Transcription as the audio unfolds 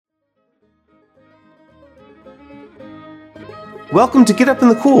Welcome to Get Up in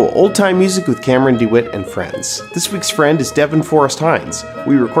the Cool, old-time music with Cameron DeWitt and friends. This week's friend is Devin Forrest Hines.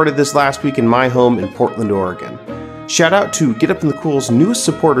 We recorded this last week in my home in Portland, Oregon. Shout out to Get Up in the Cool's newest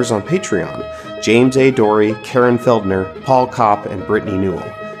supporters on Patreon, James A. Dory, Karen Feldner, Paul Kopp, and Brittany Newell.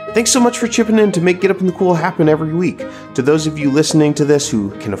 Thanks so much for chipping in to make Get Up in the Cool happen every week. To those of you listening to this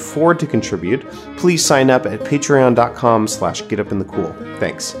who can afford to contribute, please sign up at patreon.com/getupinthecool.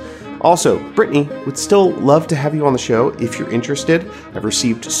 Thanks. Also, Brittany, would still love to have you on the show if you're interested. I've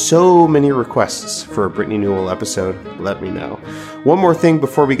received so many requests for a Brittany Newell episode. Let me know. One more thing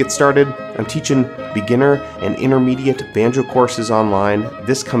before we get started. I'm teaching beginner and intermediate banjo courses online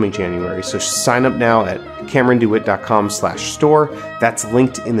this coming January, so sign up now at CameronDeWitt.com/store. That's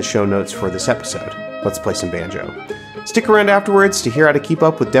linked in the show notes for this episode. Let's play some banjo. Stick around afterwards to hear how to keep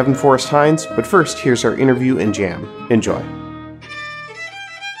up with Devin Forrest Hines, but first, here's our interview and jam. Enjoy.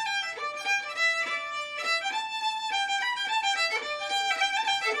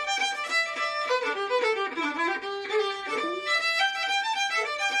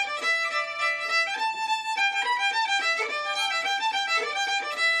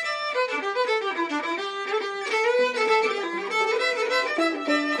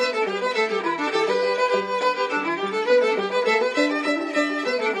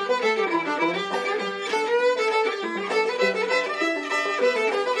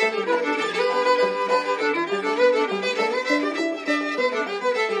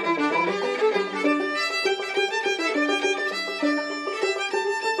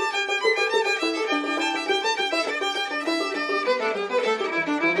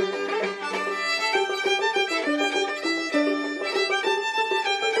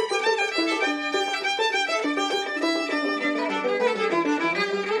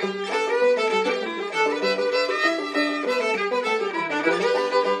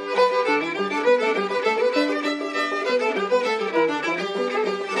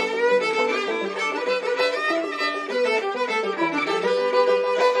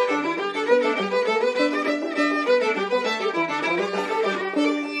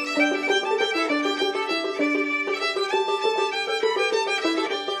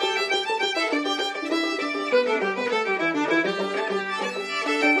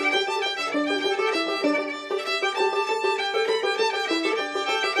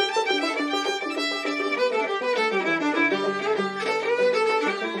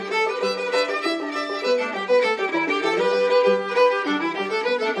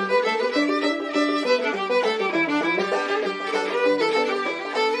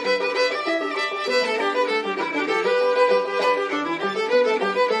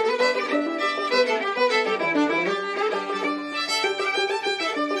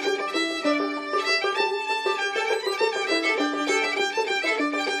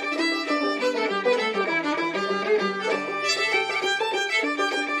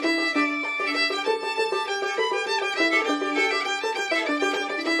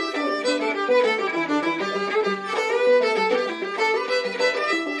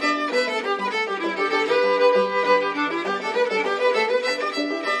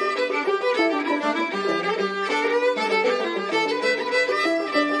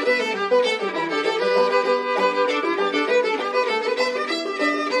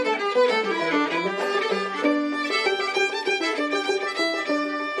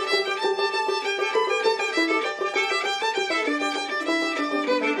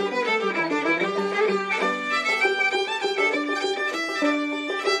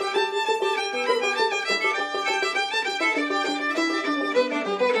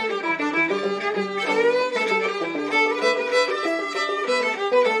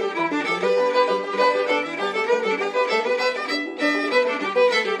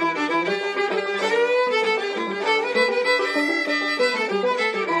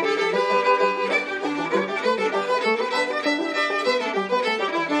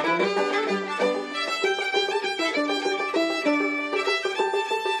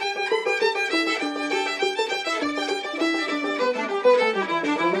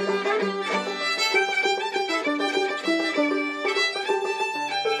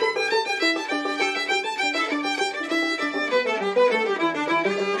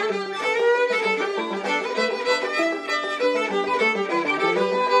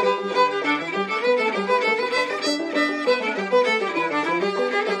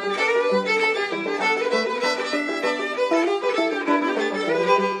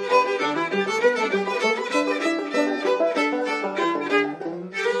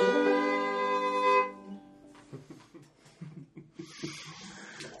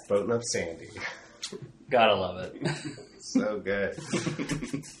 Boating Up Sandy. Gotta love it. So good.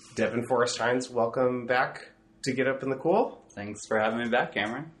 Devin Forrest Hines, welcome back to Get Up in the Cool. Thanks for having me back,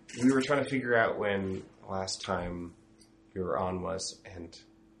 Cameron. We were trying to figure out when last time you were on was, and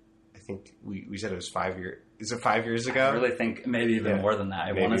I think we said it was 5 years. Is it 5 years ago? I really think maybe even more than that.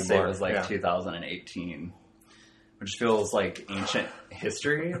 I want to say it was like 2018, which feels like ancient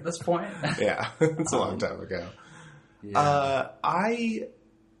history at this point. Yeah, it's a long time ago. Yeah.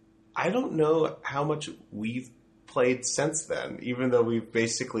 I don't know how much we've played since then, even though we've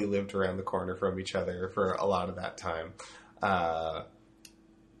basically lived around the corner from each other for a lot of that time.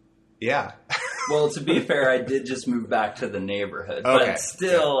 Yeah. Well, to be fair, I did just move back to the neighborhood, but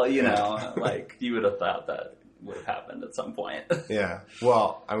still, you know, like you would have thought that would have happened at some point. Yeah.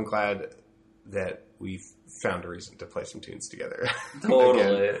 Well, I'm glad that we've found a reason to play some tunes together.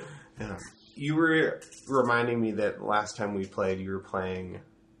 Totally. Yeah. You were reminding me that last time we played, you were playing,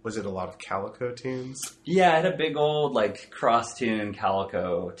 was it a lot of Calico tunes? Yeah, I had a big old, like, cross-tune,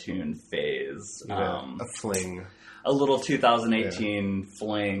 Calico tune phase. A fling. A little 2018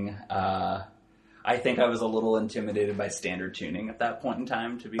 fling. I think I was a little intimidated by standard tuning at that point in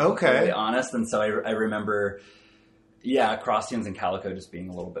time, to be completely honest. And so I remember, cross tunes and Calico just being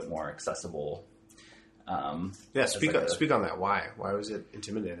a little bit more accessible. Speak on that. Why? Why was it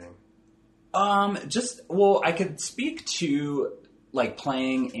intimidating? I could speak to, like,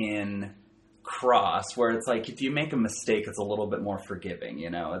 playing in cross, where it's like, if you make a mistake, it's a little bit more forgiving, you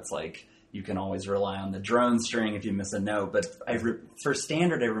know? It's like, you can always rely on the drone string if you miss a note. But for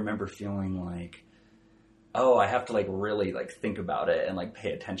standard, I remember feeling like, oh, I have to, like, really, like, think about it and, like,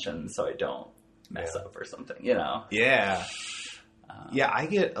 pay attention so I don't mess up or something, you know? Yeah. I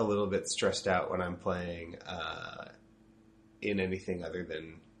get a little bit stressed out when I'm playing in anything other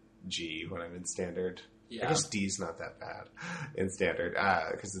than G when I'm in standard. Yeah. I guess D's not that bad in standard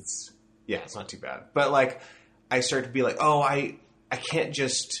because it's not too bad. But, like, I start to be like, oh, I can't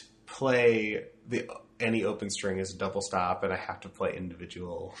just play any open string as a double stop, and I have to play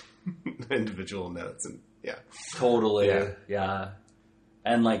individual notes, and totally,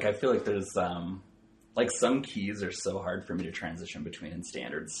 and like I feel like there's like some keys are so hard for me to transition between in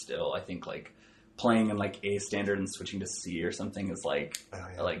standards. Still, I think like playing in like A standard and switching to C or something is like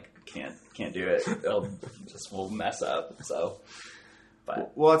I like can't do it. We'll mess up. So,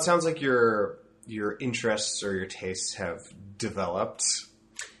 but well, it sounds like your interests or your tastes have developed.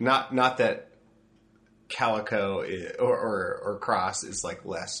 Not that Calico or cross is like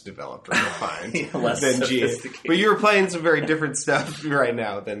less developed or refined than G. But you're playing some very different stuff right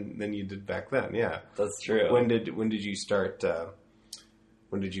now than you did back then. Yeah, that's true. When did you start?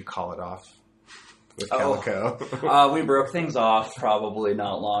 When did you call it off with Calico? We broke things off probably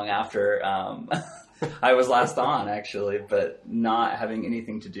not long after I was last on, actually, but not having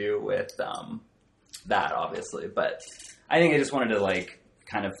anything to do with that, obviously. But I think I just wanted to like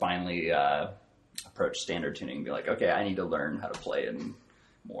kind of finally approach standard tuning and be like, okay, I need to learn how to play in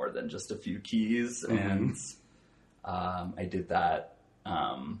more than just a few keys. Mm-hmm. And I did that.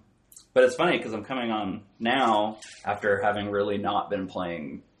 But it's funny because I'm coming on now after having really not been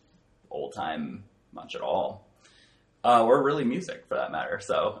playing old time much at all. Or really music for that matter.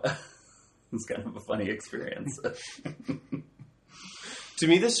 So it's kind of a funny experience. To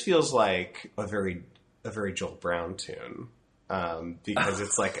me, this feels like a very Joel Brown tune. Because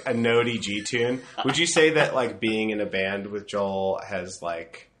it's like a notey G tune. Would you say that like being in a band with Joel has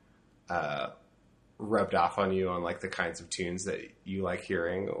like rubbed off on you on like the kinds of tunes that you like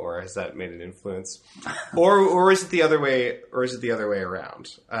hearing, or has that made an influence? Or is it the other way? Or is it the other way around?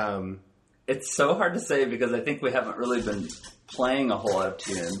 It's so hard to say because I think we haven't really been playing a whole lot of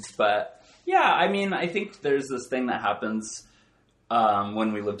tunes. But yeah, I mean, I think there's this thing that happens.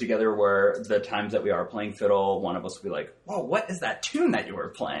 When we live together, where the times that we are playing fiddle, one of us will be like, whoa, what is that tune that you were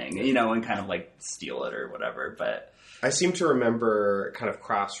playing? You know, and kind of like steal it or whatever. But I seem to remember kind of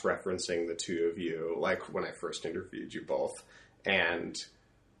cross-referencing the two of you, like when I first interviewed you both. And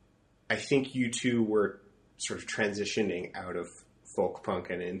I think you two were sort of transitioning out of folk punk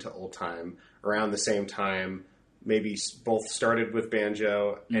and into old time around the same time. Maybe both started with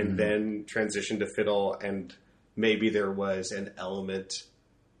banjo and then transitioned to fiddle, and maybe there was an element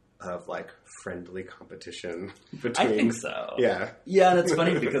of like friendly competition between. I think so. Yeah. Yeah, and it's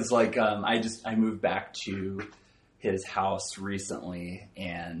funny because like I moved back to his house recently,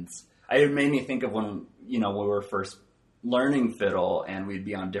 and it made me think of when we were first learning fiddle, and we'd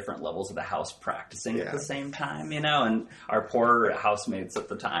be on different levels of the house practicing at the same time, and our poor housemates at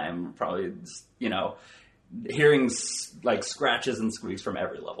the time probably hearing like scratches and squeaks from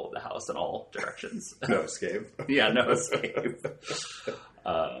every level of the house in all directions. No escape. Yeah, no escape.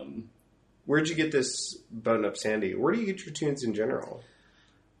 Where'd you get this Button Up Sandy? Where do you get your tunes in general?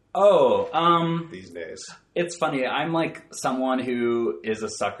 these days? It's funny. I'm like someone who is a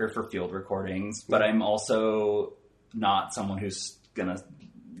sucker for field recordings, but I'm also not someone who's gonna,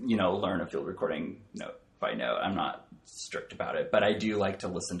 learn a field recording note by note. I'm not strict about it, but I do like to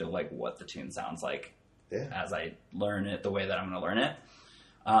listen to like what the tune sounds like as I learn it the way that I'm going to learn it.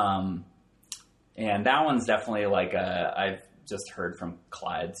 And that one's definitely like I've just heard from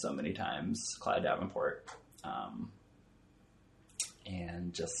Clyde so many times, Clyde Davenport,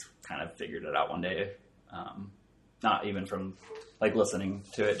 and just kind of figured it out one day. Not even from like listening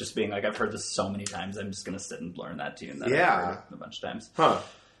to it, just being like, I've heard this so many times, I'm just going to sit and learn that tune that I've heard a bunch of times. Huh.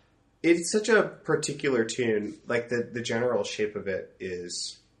 It's such a particular tune. Like the general shape of it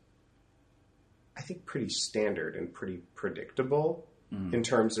is, I think, pretty standard and pretty predictable in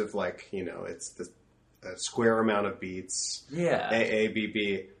terms of like, it's the square amount of beats. Yeah. A, B,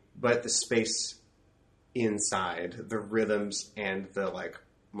 B. But the space inside, the rhythms and the like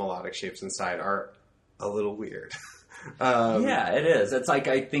melodic shapes inside are a little weird. Yeah, it is. It's like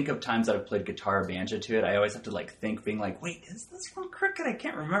I think of times that I've played guitar or banjo to it. I always have to like think, being like, wait, is this from Cricket? I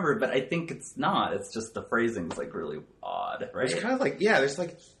can't remember, but I think it's not. It's just the phrasing's like really odd, right? It's kind of like, there's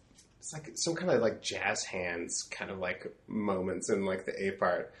like, it's like some kind of like jazz hands kind of like moments in like the A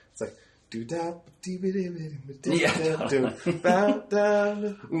part. It's like, do da dee it's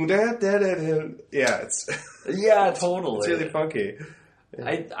totally. It's really funky.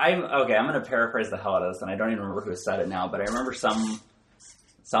 I'm going to paraphrase the hell out of this, and I don't even remember who said it now, but I remember someone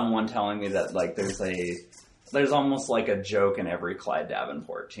telling me that like there's almost like a joke in every Clyde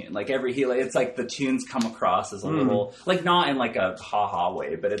Davenport tune. Like it's like the tunes come across as a little, like not in like a ha-ha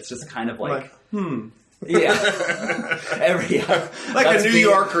way, but it's just kind of like yeah. Like a New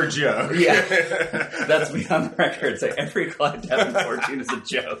Yorker joke. Yeah. That's me on the record. So every Clyde Davenport tune is a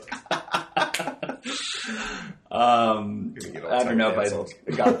joke. I don't know if I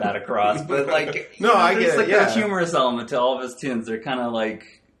got that across, but like, no, I get it. Like a humorous element to all of his tunes. They're kind of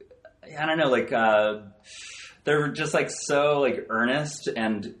like, I don't know, like they're just like so like earnest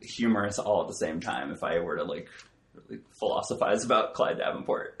and humorous all at the same time. If I were to like really philosophize about Clyde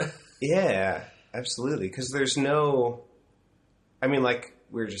Davenport, yeah, absolutely. Because there's no, I mean, like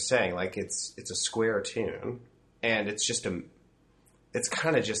we were just saying, like it's a square tune, and it's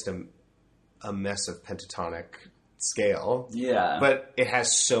kind of just a mess of pentatonic scale. Yeah. But it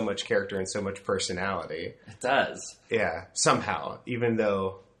has so much character and so much personality. It does. Yeah. Somehow. Even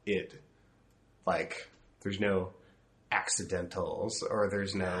though there's no accidentals or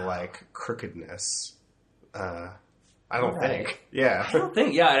there's no, crookedness. I don't think. Yeah. I don't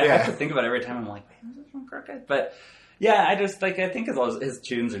think. Yeah. I have to think about it every time. I'm like, man, is this one crooked? But, yeah, I just, I think as long as his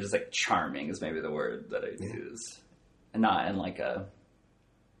tunes are just, charming is maybe the word that I use. And not in,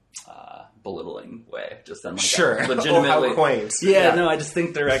 a belittling way, just in legitimately. How quaint. Yeah, no, I just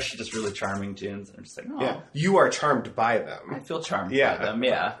think they're actually just really charming tunes, and I'm just like, oh. Yeah, you are charmed by them. I feel charmed by them.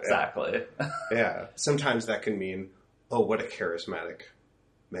 Yeah, exactly. Yeah, sometimes that can mean, oh, what a charismatic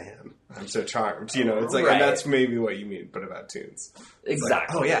man. I'm so charmed. It's like, and that's maybe what you mean, but about tunes.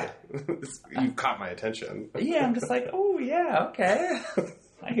 Exactly. Like, oh yeah, you've caught my attention. Yeah, I'm just like, oh yeah, okay.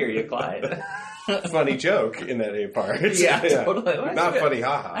 I hear you, Clyde. Funny joke in that A part. Yeah, totally. Well, not funny,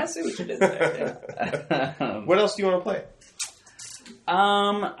 haha. I see what you did there. Yeah. What else do you want to play?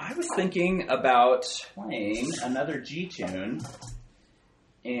 I was thinking about playing another G tune,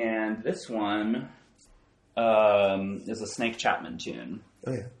 and this one is a Snake Chapman tune.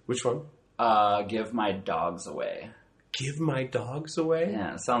 Oh yeah, which one? Give My Dogs Away. Give My Dogs Away?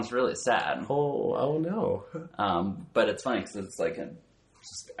 Yeah, it sounds really sad. Oh no. But it's funny because it's like a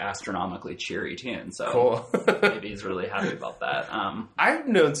just astronomically cheery tune, so cool. Maybe he's really happy about that. I've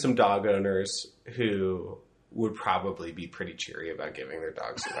known some dog owners who would probably be pretty cheery about giving their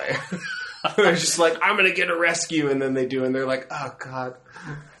dogs away. They're just like, I'm going to get a rescue, and then they do, and they're like, oh god,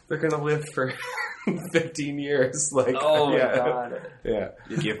 they're going to live for 15 years. Like, oh my god. Yeah,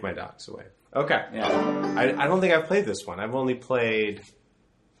 give my dogs away. Okay. Yeah. I don't think I've played this one. I've only played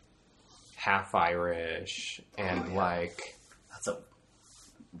Half Irish and That's a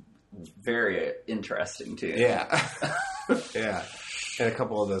very interesting tune. Yeah. Yeah. And a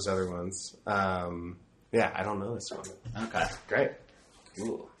couple of those other ones. Yeah, I don't know this one. Okay. Great.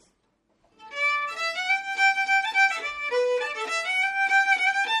 Cool.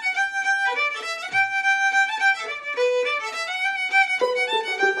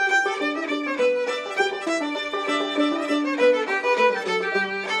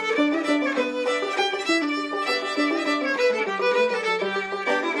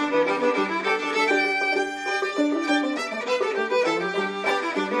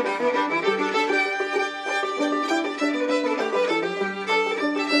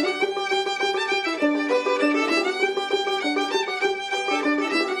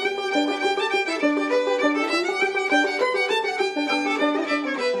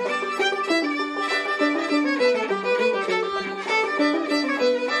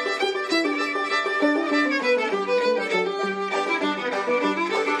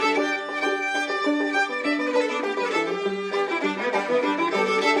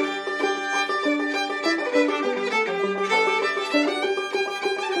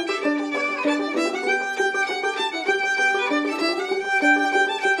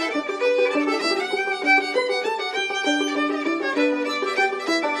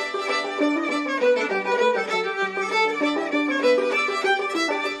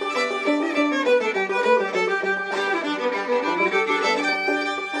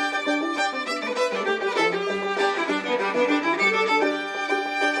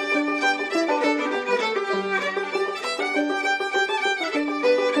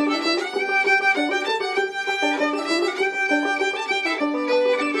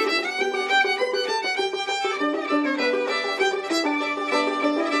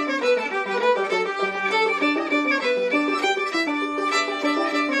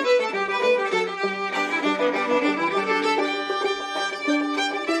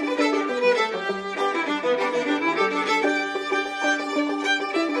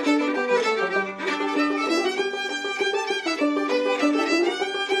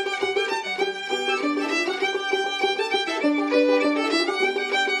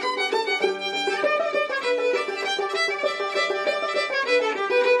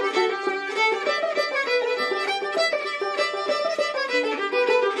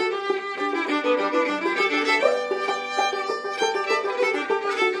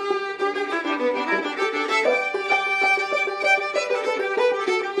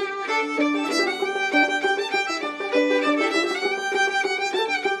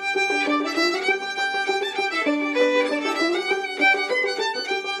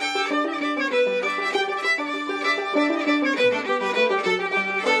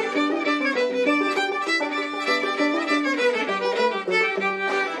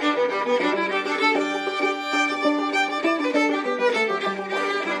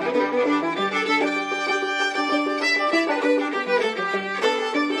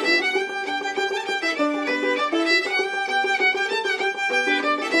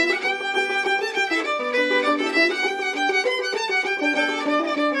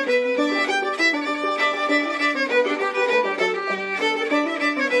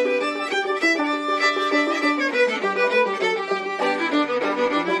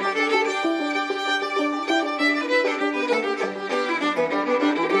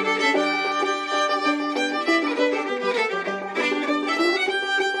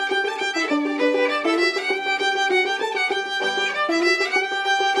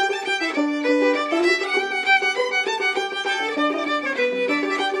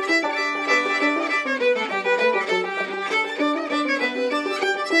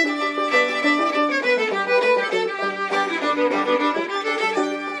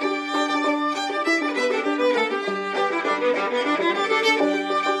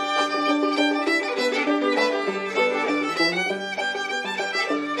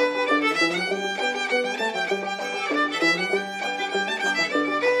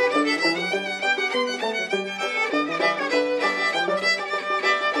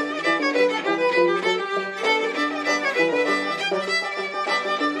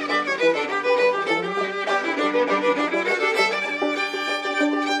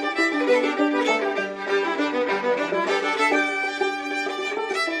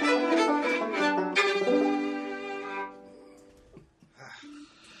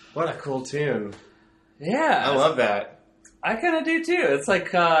 cool tune. Yeah. I love that. I kind of do too. It's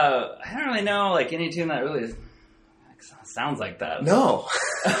like, I don't really know like any tune that really sounds like that. No.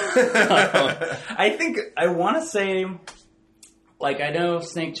 I think, I want to say, like, I know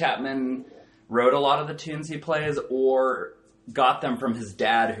Snake Chapman wrote a lot of the tunes he plays or got them from his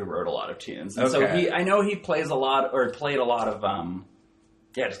dad who wrote a lot of tunes. And so I know he plays a lot, or played a lot of,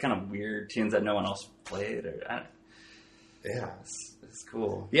 just kind of weird tunes that no one else played. It's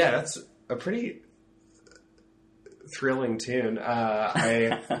cool. Yeah, that's a pretty thrilling tune.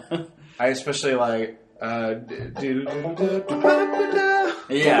 I especially like. Yeah,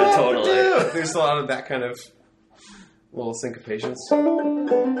 totally. There's a lot of that kind of little syncopations.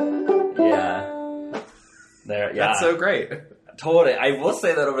 Yeah. That's so great. Totally. I will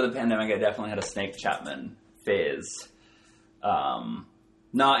say that over the pandemic, I definitely had a Snake Chapman phase.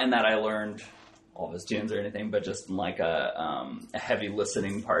 Not in that I learned all of his tunes or anything, but just in like a heavy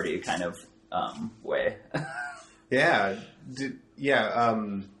listening party kind of way. Yeah.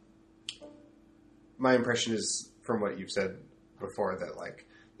 My impression is, from what you've said before, that like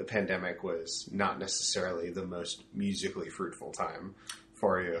the pandemic was not necessarily the most musically fruitful time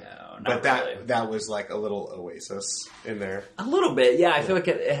for you. No, but really. that was like a little oasis in there. A little bit, yeah. I feel like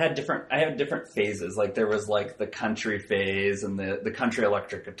it had I had different phases. Like there was like the country phase and the country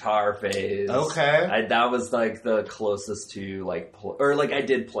electric guitar phase. Okay. That was like the closest to like, or like I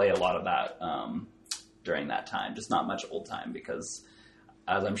did play a lot of that during that time. Just not much old time because,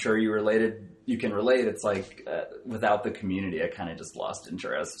 as I'm sure you can relate, it's like without the community, I kind of just lost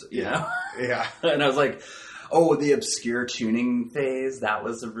interest, you know? Yeah. And I was like, oh, the obscure tuning phase, that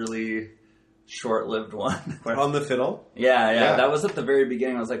was a really short-lived one. On the fiddle? Yeah. That was at the very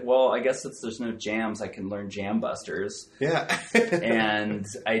beginning. I was like, well, I guess since there's no jams, I can learn Jam Busters. Yeah. And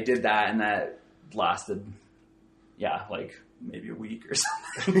I did that, and that lasted, like maybe a week or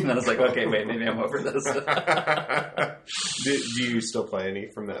something. And then I was like, okay, wait, maybe I'm over this. Do you still play any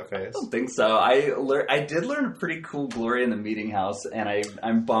from that phase? I don't think so. I did learn a pretty cool Glory in the Meeting House, and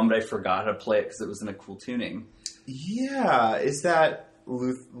I'm bummed I forgot how to play it because it was in a cool tuning. Yeah. Is that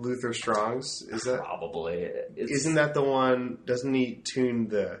Luther Strong's? Is that probably? Isn't that the one? Doesn't he tune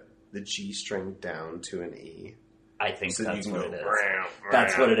the G string down to an E? I think so that's what it is.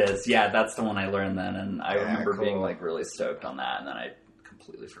 That's what it is. Yeah, that's the one I learned then, and I remember being like really stoked on that, and then I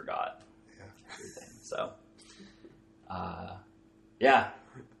completely forgot everything. So,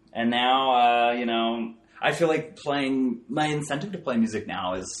 and now I feel like my incentive to play music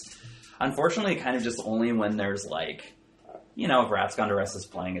now is unfortunately kind of just only when there's like, if Rats Gone to Rest is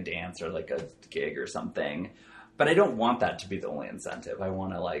playing a dance or like a gig or something. But I don't want that to be the only incentive. I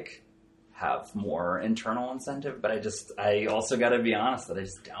want to like have more internal incentive, but I also got to be honest that I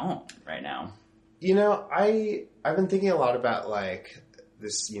just don't right now. I've been thinking a lot about like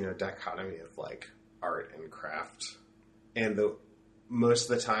this, dichotomy of like art and craft, and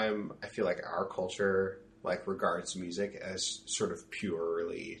most of the time I feel like our culture like regards music as sort of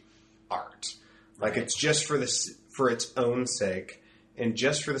purely art. Like it's just for its own sake and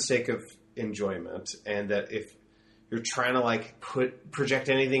just for the sake of enjoyment, and that if you're trying to like project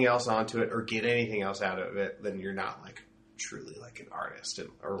anything else onto it or get anything else out of it, then you're not like truly like an artist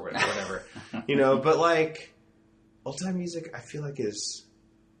or whatever, But like old time music, I feel like is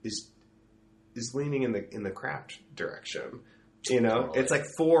leaning in the craft direction. Totally. It's like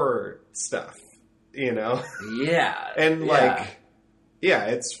for stuff, Yeah, and like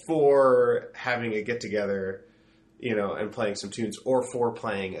it's for having a get together, and playing some tunes, or for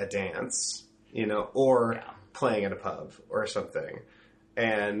playing a dance, or playing at a pub or something.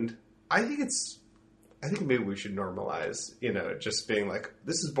 And I think maybe we should normalize, just being like,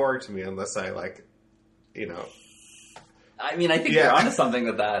 this is boring to me unless I like, I mean, I think you're onto something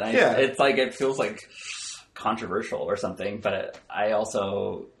with that. It's like, it feels like controversial or something, but I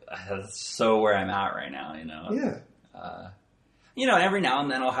also, that's so where I'm at right now, Yeah. Every now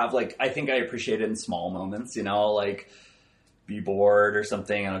and then I'll have like, I think I appreciate it in small moments, I'll like be bored or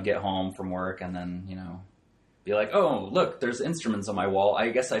something and I'll get home from work and then, be like, oh, look, there's instruments on my wall. I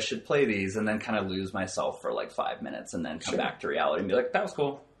guess I should play these, and then kind of lose myself for like 5 minutes and then come back to reality and be like, that was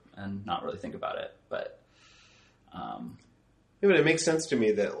cool, and not really think about it. But, but it makes sense to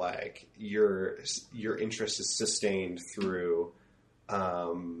me that like your interest is sustained through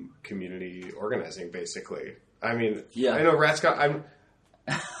community organizing, basically. I mean, I know Rats Gone.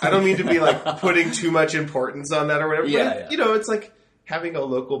 I don't mean to be like putting too much importance on that or whatever. But, it's like having a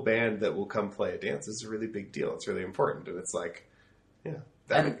local band that will come play a dance is a really big deal. It's really important. And it's like,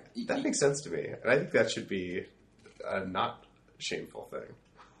 that makes sense to me. And I think that should be a not shameful thing.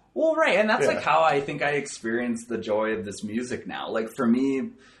 Well, right. And that's like how I think I experience the joy of this music now. Like for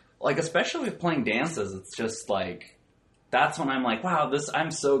me, like, especially with playing dances, it's just like, that's when I'm like, wow,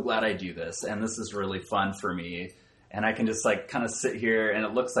 I'm so glad I do this, and this is really fun for me. And I can just like kind of sit here, and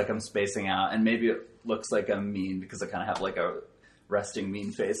it looks like I'm spacing out, and maybe it looks like I'm mean because I kind of have like a resting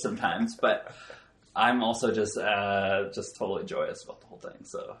mean face sometimes, but I'm also just totally joyous about the whole thing.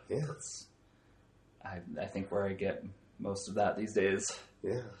 So yeah, that's, I think, where I get most of that these days.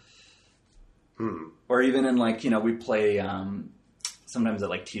 Yeah. Or even in like, we play sometimes at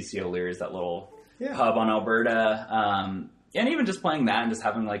like TC O'Leary's, that little pub on Alberta. And even just playing that and just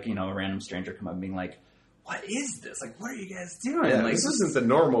having like, a random stranger come up and being like, what is this? Like, what are you guys doing? Yeah, like, this isn't the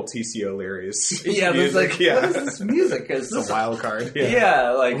normal TC O'Leary's. Yeah, it's like, what is this music? It's a wild card. Yeah,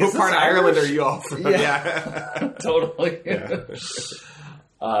 yeah like, what part of Ireland are you all from? Yeah. Totally. Yeah.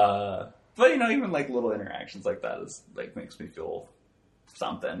 But, even like little interactions like that is like, makes me feel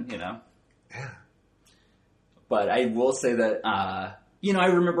something, Yeah. But I will say that, I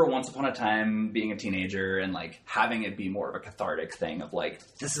remember once upon a time being a teenager and like having it be more of a cathartic thing of like,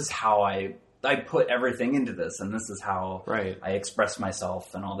 this is how I put everything into this, and this is how I express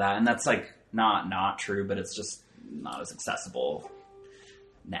myself and all that. And that's like not true, but it's just not as accessible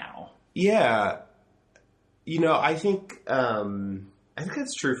now. Yeah. I think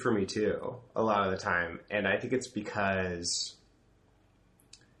that's true for me too, a lot of the time. And I think it's because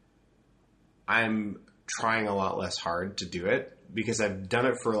I'm trying a lot less hard to do it, because I've done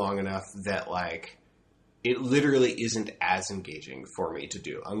it for long enough that like it literally isn't as engaging for me to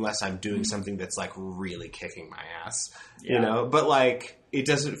do unless I'm doing something that's like really kicking my ass, but like it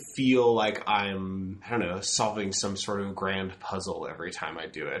doesn't feel like I'm, I don't know, solving some sort of grand puzzle every time I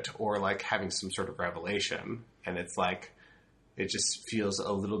do it, or like having some sort of revelation. And it's like, it just feels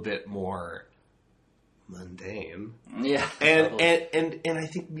a little bit more mundane. Yeah. And, totally. and I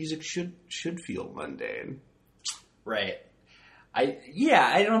think music should feel mundane. Right.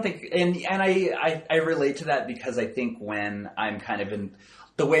 I don't think, and I relate to that because I think when I'm kind of in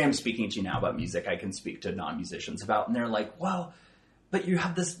the way I'm speaking to you now about music, I can speak to non-musicians about, and they're like, well, but you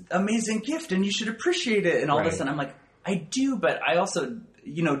have this amazing gift and you should appreciate it and all this. And I'm like, I do, but I also,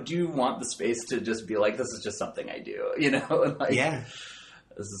 do want the space to just be like, this is just something I do, and like,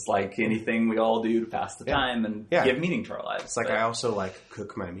 this is like anything we all do to pass the time and give meaning to our lives. It's like, I also like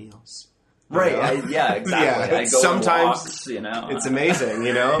cook my meals. Right. Exactly. Yeah, I go sometimes on walks, it's amazing,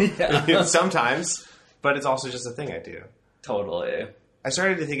 Yeah. Sometimes, but it's also just a thing I do. Totally. I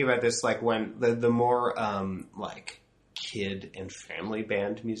started to think about this like when the more like kid and family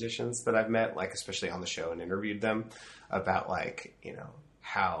band musicians that I've met, like especially on the show and interviewed them about like,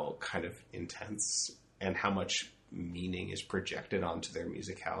 how kind of intense and how much meaning is projected onto their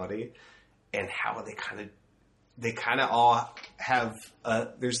musicality, and how they kind of all have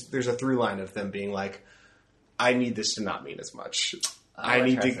there's a through line of them being like, I need this to not mean as much. I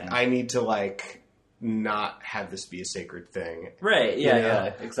need to like not have this be a sacred thing. Right.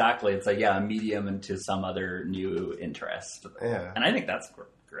 Yeah. Exactly. It's like, a medium into some other new interest. Yeah. And I think that's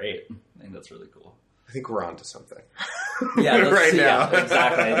great. I think that's really cool. I think we're on to something. Yeah, right now. Yeah,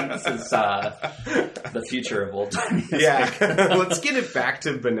 exactly. I think this is the future of old time music. Yeah. Let's get it back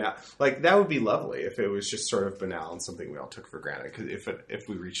to banal. Like, that would be lovely if it was just sort of banal and something we all took for granted. Because if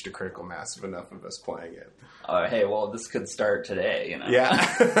we reached a critical mass of enough of us playing it. Hey, well, this could start today,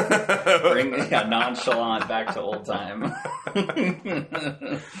 Yeah. Bring nonchalant back to old time.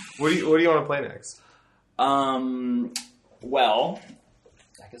 What do you want to play next? Well,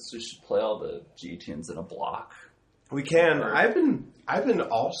 I guess we should play all the G tunes in a block. We can. I've been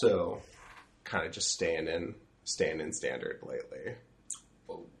also kind of just staying in standard lately.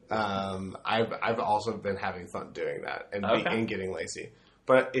 I've also been having fun doing that and getting lazy.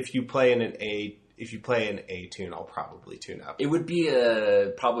 But if you play an A tune, I'll probably tune up. It would be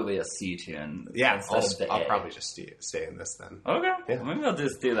probably a C tune. Yeah, I'll probably just stay in this then. Okay, yeah. Maybe I'll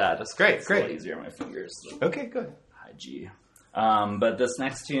just do that. It's great. A little easier on my fingers. Okay, good. High G. But this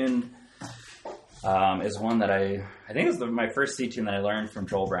next tune is one that I think is my first C tune that I learned from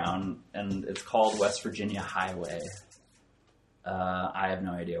Joel Brown, and it's called West Virginia Highway. I have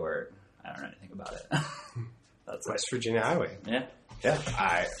no idea I don't know anything about it. That's West Virginia Highway. Yeah.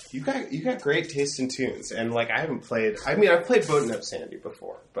 Yeah, you got great taste in tunes, and like I've played Boatin' Up Sandy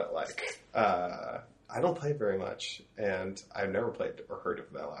before, but like I don't play very much, and I've never played or heard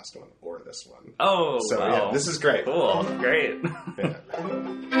of that last one or this one. Oh, so yeah, this is great. Cool, great. Yeah.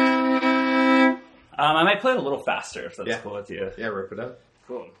 I might play it a little faster if that's cool with you. Yeah, rip it up.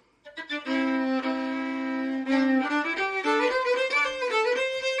 Cool.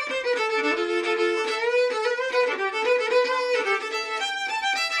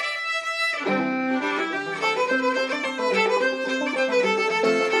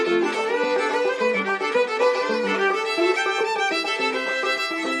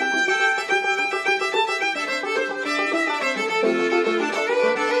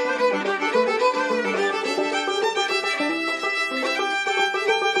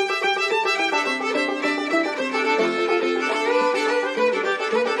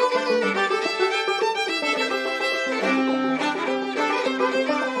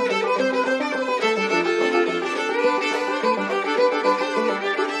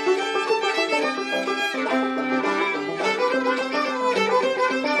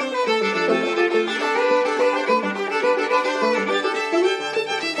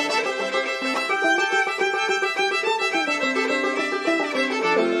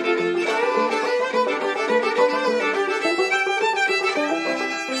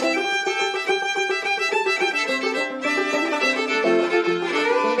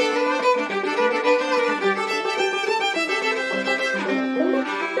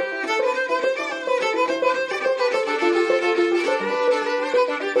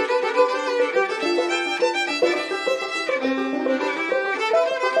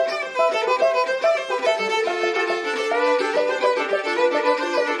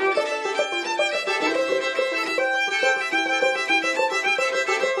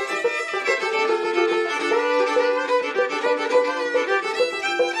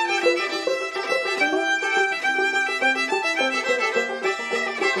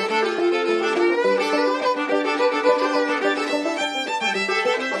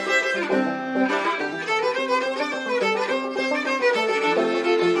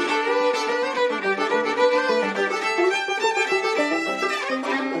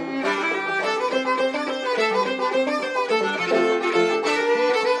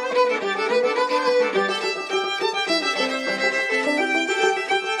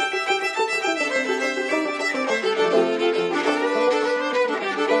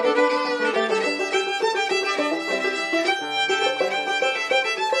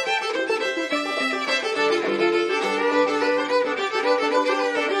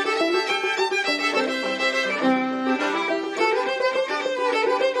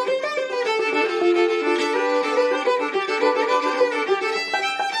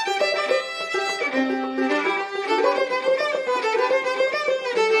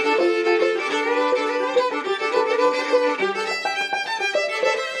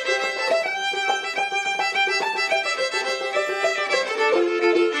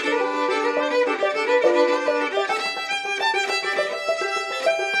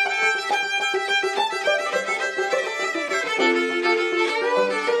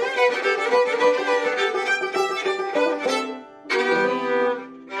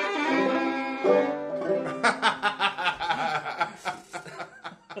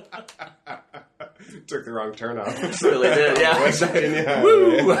 Took the wrong turn off. Really did, yeah. West Virginia.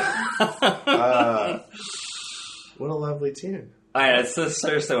 Woo! What a lovely tune. It's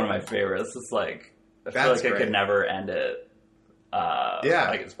seriously one of my favorites. It's like, I feel That's like I great. could never end it.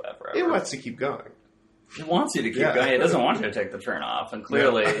 Like it's forever. It wants to keep going. It wants you to keep Yeah. going. It doesn't want you to take the turn off, and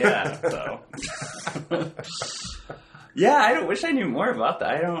clearly, so. Yeah, I wish I knew more about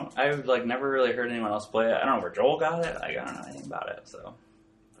that. I've like never really heard anyone else play it. I don't know where Joel got it. I don't know anything about it, so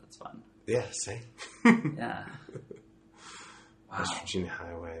but it's fun. Yeah, same. Yeah. Wow. West Virginia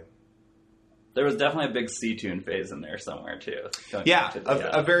Highway. There was definitely a big C-tune phase in there somewhere too. Going Yeah, back to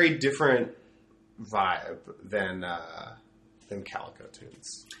the, a very different vibe than Calico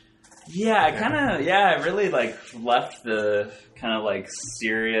tunes. Yeah, I really like left the kind of like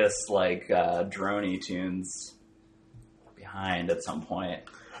serious like droney tunes behind at some point.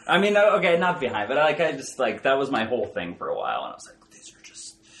 I mean, okay, not behind, but I just like that was my whole thing for a while, and I was like, these are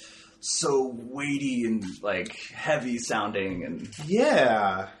just so weighty and like heavy sounding, and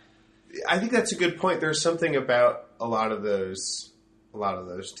Yeah, I think that's a good point. There's something about a lot of those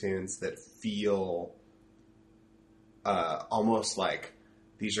tunes that feel almost like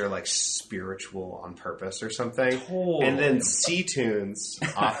these are like spiritual on purpose or something. Totally. And then C tunes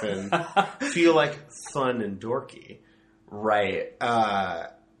often feel like fun and dorky. right.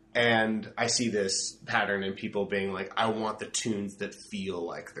 And I see this pattern in people being like, I want the tunes that feel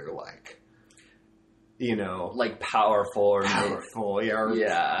like they're like, you know, Like powerful or powerful, yeah, or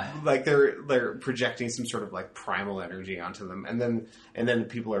yeah. like they're projecting some sort of like primal energy onto them, and then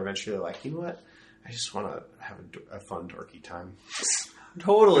people are eventually like, you know what, I just want to have a fun dorky time.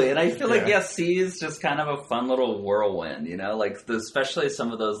 Totally, and I feel like Yeah. C is just kind of a fun little whirlwind, you know, like especially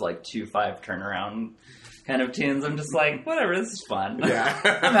some of those like 2/5 turnaround kind of tunes. I'm just like, whatever, this is fun. Yeah.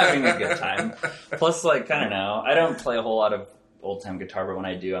 I'm having a good time. Plus, like, I don't know, I don't play a whole lot of old time guitar, but when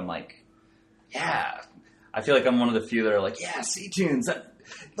I do, I'm like, yeah. I feel like I'm one of the few that are like, yeah, C tunes.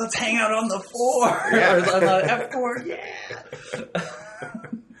 Let's hang out on the floor. Yeah. Or on the F4, yeah.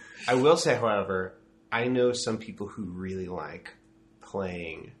 I will say, however, I know some people who really like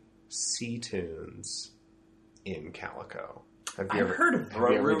playing C tunes in Calico. Have you ever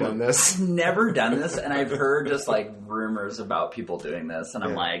done this? I've never done this, and I've heard just like rumors about people doing this, and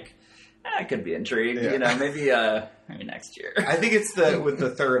I'm Yeah. like, I could be intrigued. Yeah. You know, maybe next year. I think it's with the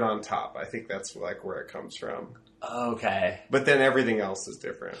third on top. I think that's like where it comes from. Okay. But then everything else is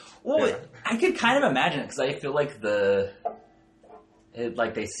different. Well, Yeah. I could kind of imagine it because I feel like they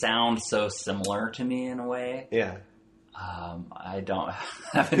sound so similar to me in a way. Yeah. I don't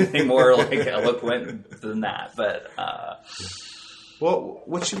have anything more like eloquent than that, but Well,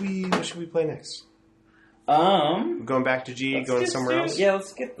 what should we play next? Going back to G, let's going just somewhere else? Yeah,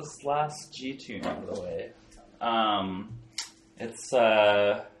 let's get this last G tune out of the way. It's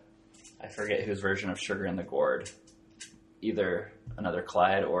I forget whose version of Sugar in the Gourd. Either another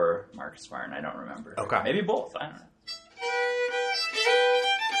Clyde or Marcus Martin. I don't remember. Okay. Maybe both. I don't know.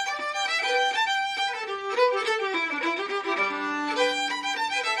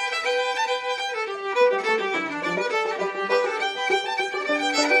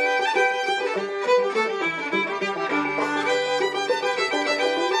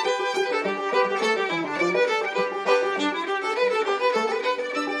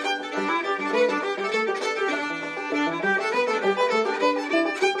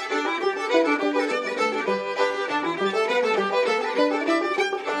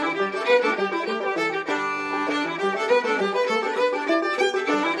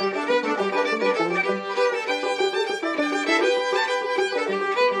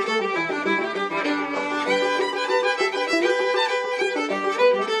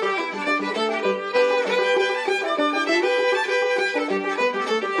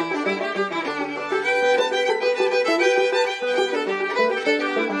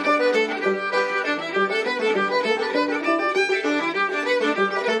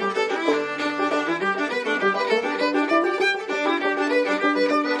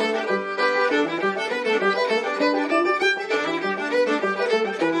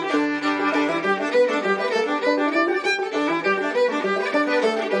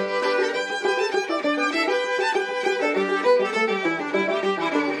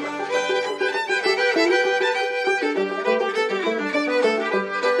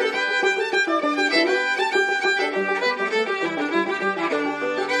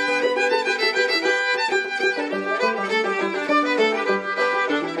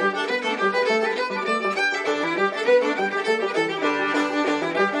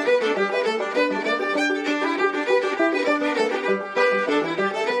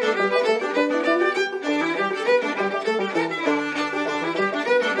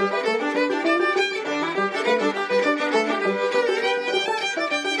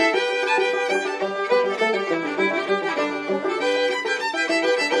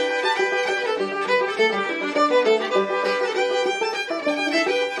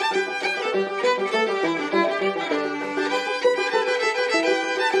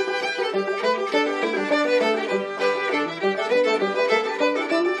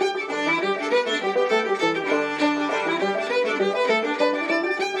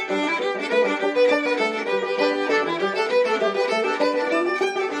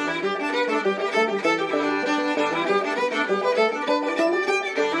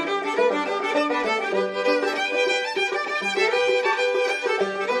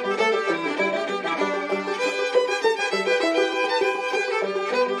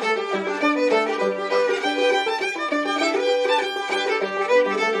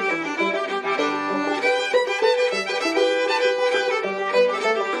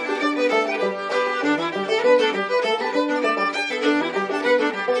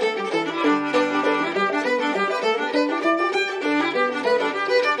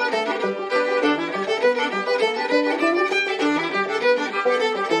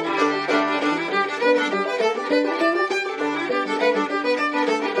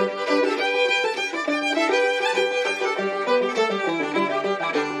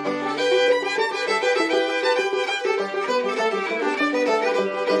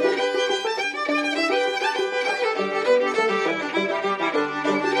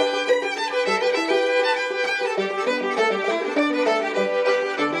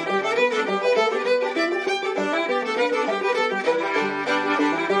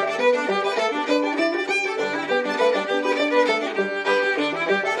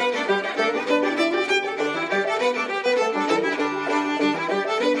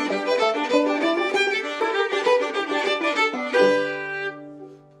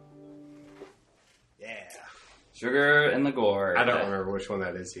 Sugar in the gourd. I don't remember which one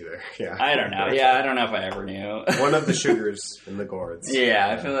that is either. Yeah. I don't know. Yeah, I don't know if I ever knew. One of the sugars in the gourds. Yeah,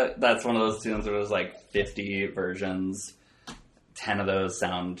 I feel like that's one of those tunes where there's like 50 versions. 10 of those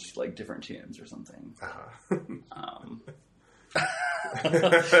sound like different tunes or something.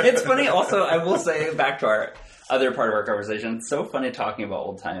 It's funny also, I will say, back to our other part of our conversation, it's so funny talking about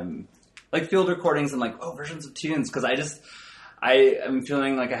old time, like field recordings and like, versions of tunes, because I am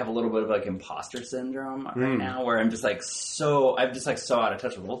feeling like I have a little bit of like imposter syndrome right now, where I'm just like so out of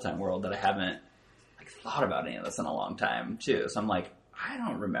touch with the old time world that I haven't like thought about any of this in a long time too. So I'm like, I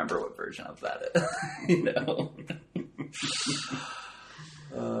don't remember what version of that is, you know?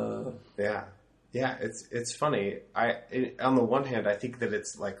 Yeah, it's funny. On the one hand, I think that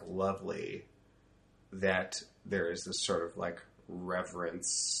it's like lovely that there is this sort of like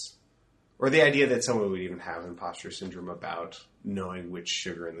reverence, or the idea that someone would even have imposter syndrome about knowing which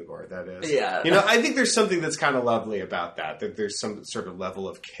sugar in the gourd that is. Yeah. You know, I think there's something that's kind of lovely about that there's some sort of level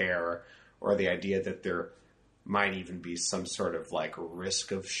of care, or the idea that there might even be some sort of like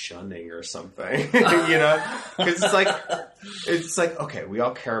risk of shunning or something, you know, because it's like, okay, we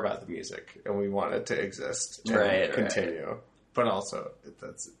all care about the music and we want it to exist and continue, but also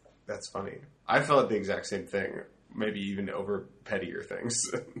that's funny. I felt the exact same thing, maybe even over pettier things.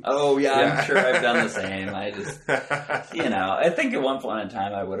 Oh yeah, I'm sure I've done the same. I just, you know, I think at one point in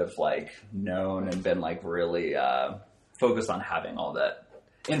time I would have like known and been like really focused on having all that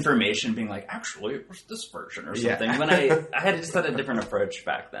information, being like, actually, it was this version or something. When I had just had a different approach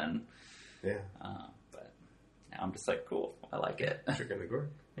back then. Yeah. But now I'm just like, cool, I like it. Sugar in the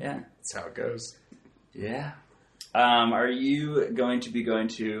gourd. Yeah. That's how it goes. Yeah. Are you going to be going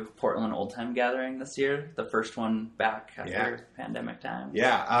to Portland Old Time Gathering this year? The first one back after pandemic time?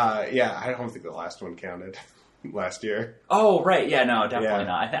 Yeah. I don't think the last one counted last year. Oh, right. Yeah, no, definitely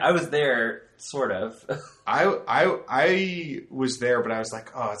not. I was there, sort of. I was there, but I was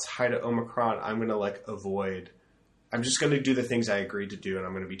like, oh, it's height of Omicron. I'm going to like avoid. I'm just going to do the things I agreed to do, and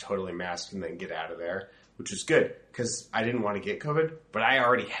I'm going to be totally masked and then get out of there, which is good because I didn't want to get COVID, but I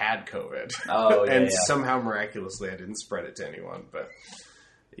already had COVID. Oh, yeah. And somehow miraculously I didn't spread it to anyone. But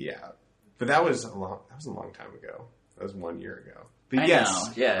yeah, but that was a long time ago. That was 1 year ago. But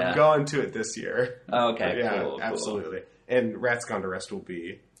I'm going to it this year. Oh, okay, yeah, cool. Absolutely. And Rats Gone to Rest will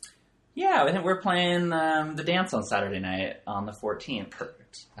be. Yeah, I think we're playing the dance on Saturday night on the 14th.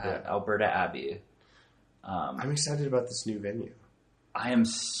 Perfect. At Alberta Abbey. I'm excited about this new venue. I am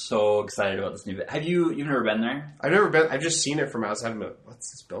so excited about this new venue. You've never been there? I've never been. I've just seen it from outside.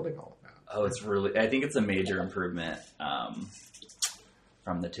 What's this building all about? Oh, I think it's a major improvement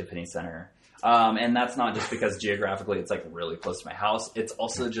from the Tiffany Center. And that's not just because geographically it's like really close to my house. It's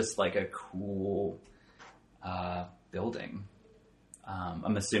also just like a cool building.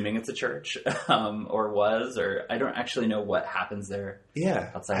 I'm assuming it's a church, or I don't actually know what happens there.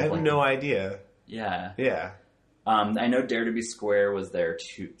 Yeah, I have no idea. Yeah. Yeah. I know Dare to Be Square was there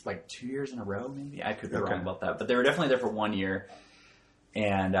 2 years in a row, maybe. I could be wrong about that. But they were definitely there for 1 year.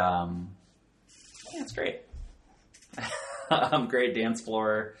 And, it's great. Great dance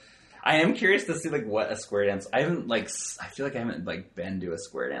floor. I am curious to see, like, what a square dance... I feel like I haven't, like, been to a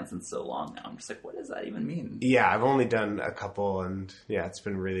square dance in so long now. I'm just like, what does that even mean? Yeah, I've only done a couple, and, it's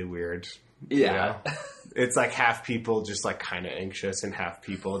been really weird. Yeah. You know? It's like half people just, like, kind of anxious, and half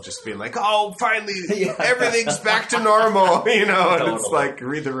people just being like, oh, finally, everything's back to normal, you know? And totally. It's like,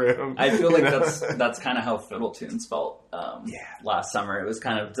 read the room. I feel like that's kind of how Fiddle Tunes felt last summer. It was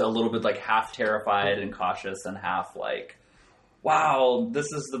kind of a little bit, like, half terrified and cautious, and half, like... wow,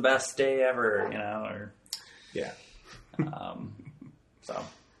 this is the best day ever, you know, or... Yeah. So,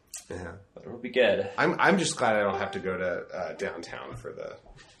 but it'll be good. I'm just glad I don't have to go to downtown for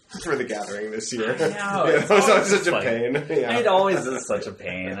the gathering this year. I know. It was always such a pain. Yeah. It always is such a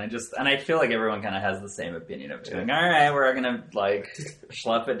pain. I feel like everyone kind of has the same opinion of doing, all right, we're going to, like,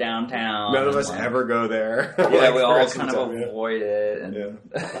 schlep it downtown. None of us ever go there. Yeah, we all kind of avoid it. And,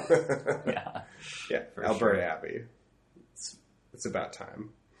 yeah. Alberta Abbey. It's about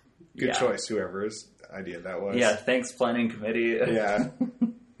time. Good choice, whoever's idea that was. Yeah, thanks, planning committee. Yeah.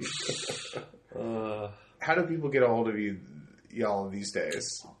 How do people get a hold of y'all these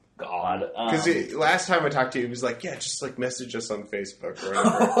days? God. Because last time I talked to you, he was like, just like message us on Facebook or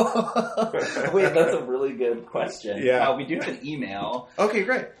whatever. Wait, that's a really good question. Yeah. We do have an email. Okay,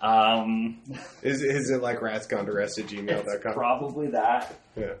 great. Is it like ratsgonederest@gmail.com? Probably that.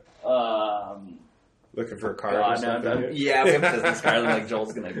 Yeah. looking for a card or God, something. no. Yeah, we have a business card. Like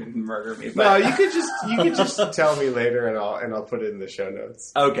Joel's gonna murder me. No, But... you could just tell me later, and I'll put it in the show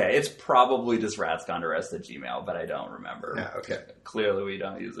notes. Okay, it's probably just ratsgonderest@gmail, but I don't remember. Yeah, okay. Clearly, we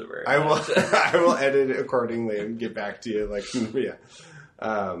don't use it very I will much. I will edit it accordingly and get back to you. Like, yeah,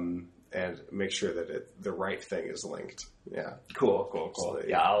 and make sure that the right thing is linked. Yeah, Cool. So that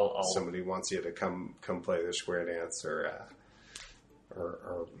Yeah, I'll somebody wants you to come play their square dance or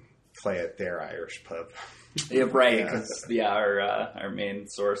play at their Irish pub. Yeah, right. Because our main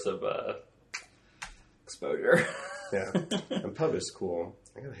source of exposure. Yeah, and pub is cool.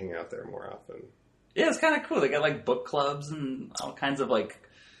 I gotta hang out there more often. Yeah, it's kind of cool. They got like book clubs and all kinds of like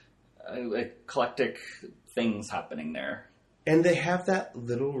eclectic things happening there. And they have that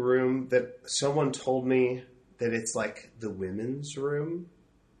little room that someone told me that it's like the women's room.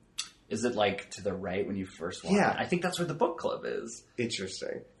 Is it like to the right when you first walk? Yeah. in? I think that's where the book club is.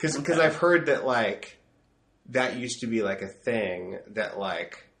 Interesting. Because Okay. I've heard that like that used to be like a thing that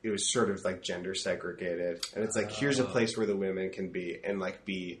like it was sort of like gender segregated. And it's like, here's a place where the women can be and like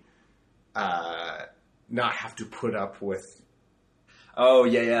be not have to put up with Oh,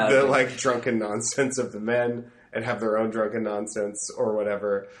 yeah. the like drunken nonsense of the men and have their own drunken nonsense or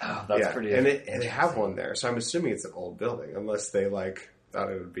whatever. Oh, that's pretty. And they have one there. So I'm assuming it's an old building unless they like thought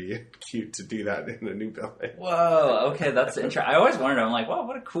it would be cute to do that in a new building. Whoa, okay, that's interesting. I always wondered, I'm like, wow,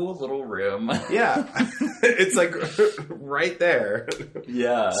 what a cool little room. Yeah. It's like right there.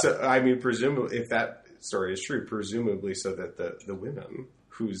 Yeah. So, I mean, presumably, if that story is true, presumably so that the women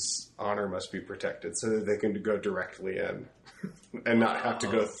whose honor must be protected so that they can go directly in and not have to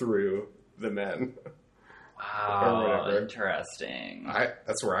go through the men. Wow, or whatever. interesting.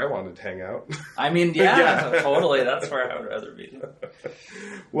 That's where I wanted to hang out. I mean, yeah, Yeah. totally. That's where I would rather be.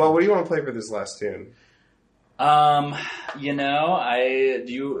 Well, what do you want to play for this last tune? Do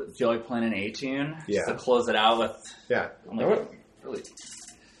you feel like playing an A tune? Yeah. Just to close it out with. Yeah. I'm like, really.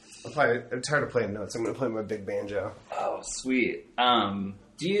 I'm tired of playing notes. I'm going to play my big banjo. Oh, sweet. Have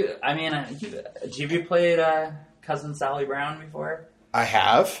you played Cousin Sally Brown before? I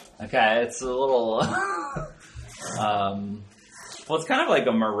have. Okay, it's a little. Well, it's kind of like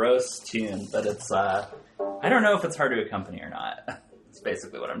a morose tune, but it's. I don't know if it's hard to accompany or not. That's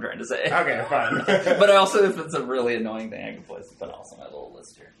basically what I'm trying to say. Okay, fine. But also, if it's a really annoying thing, I can play something else on my little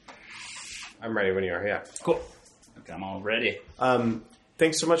list here. I'm ready when you are, yeah. Cool. Okay, I'm all ready.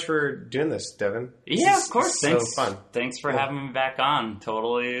 Thanks so much for doing this, Devin. Yeah, This of course. is Thanks. so fun. Thanks for having me back on.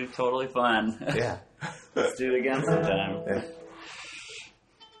 Totally fun. Yeah. Let's do it again sometime. Yeah.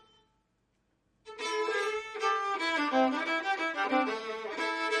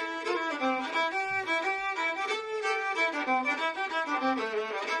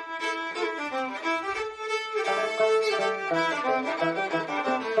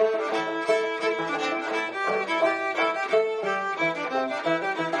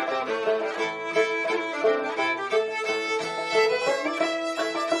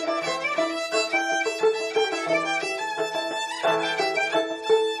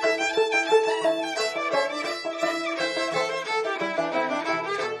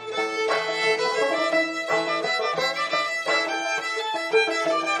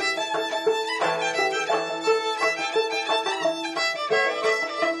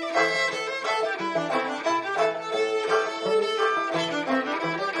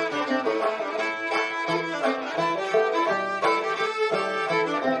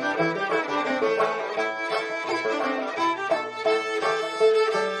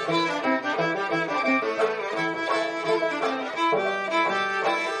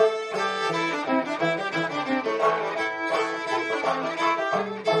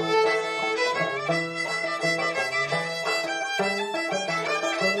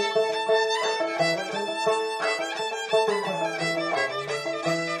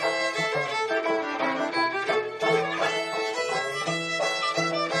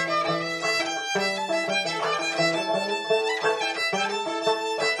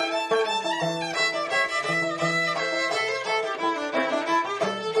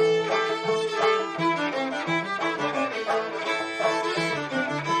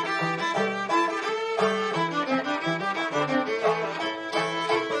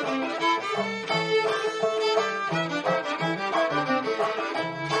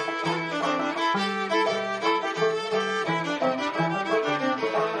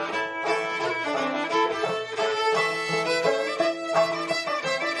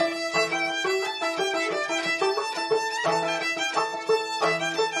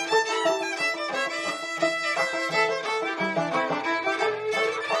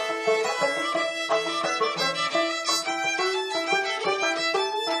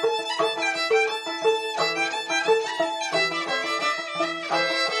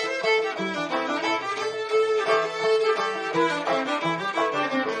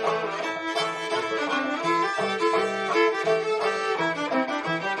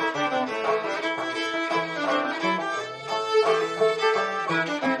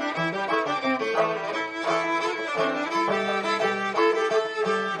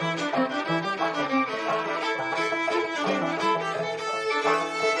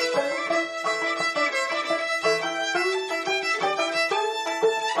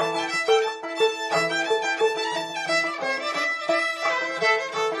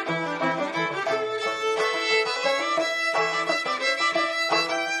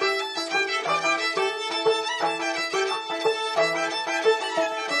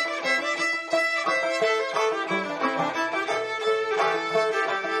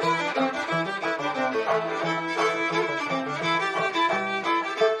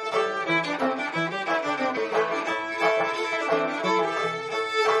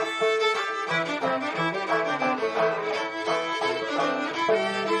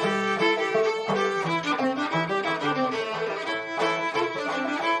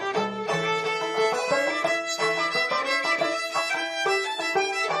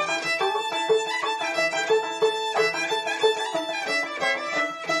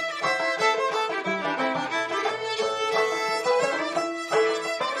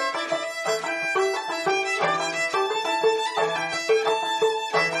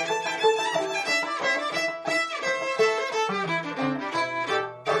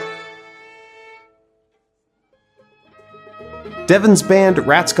 Devin's band,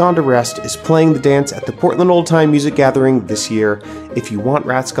 Rats Gone to Rest, is playing the dance at the Portland Old Time Music Gathering this year. If you want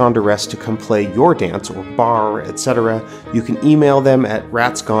Rats Gone to Rest to come play your dance or bar, etc., you can email them at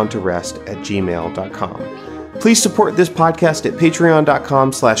ratsgonetorest@gmail.com. Please support this podcast at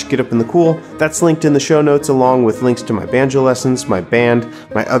patreon.com/getupinthecool. That's linked in the show notes, along with links to my banjo lessons, my band,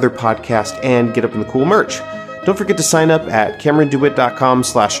 my other podcast, and Get Up in the Cool merch. Don't forget to sign up at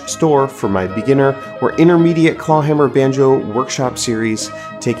CameronDewitt.com/store for my beginner or intermediate clawhammer banjo workshop series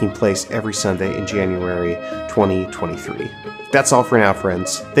taking place every Sunday in January 2023. That's all for now,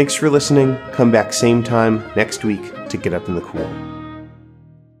 friends. Thanks for listening. Come back same time next week to Get Up in the Cool.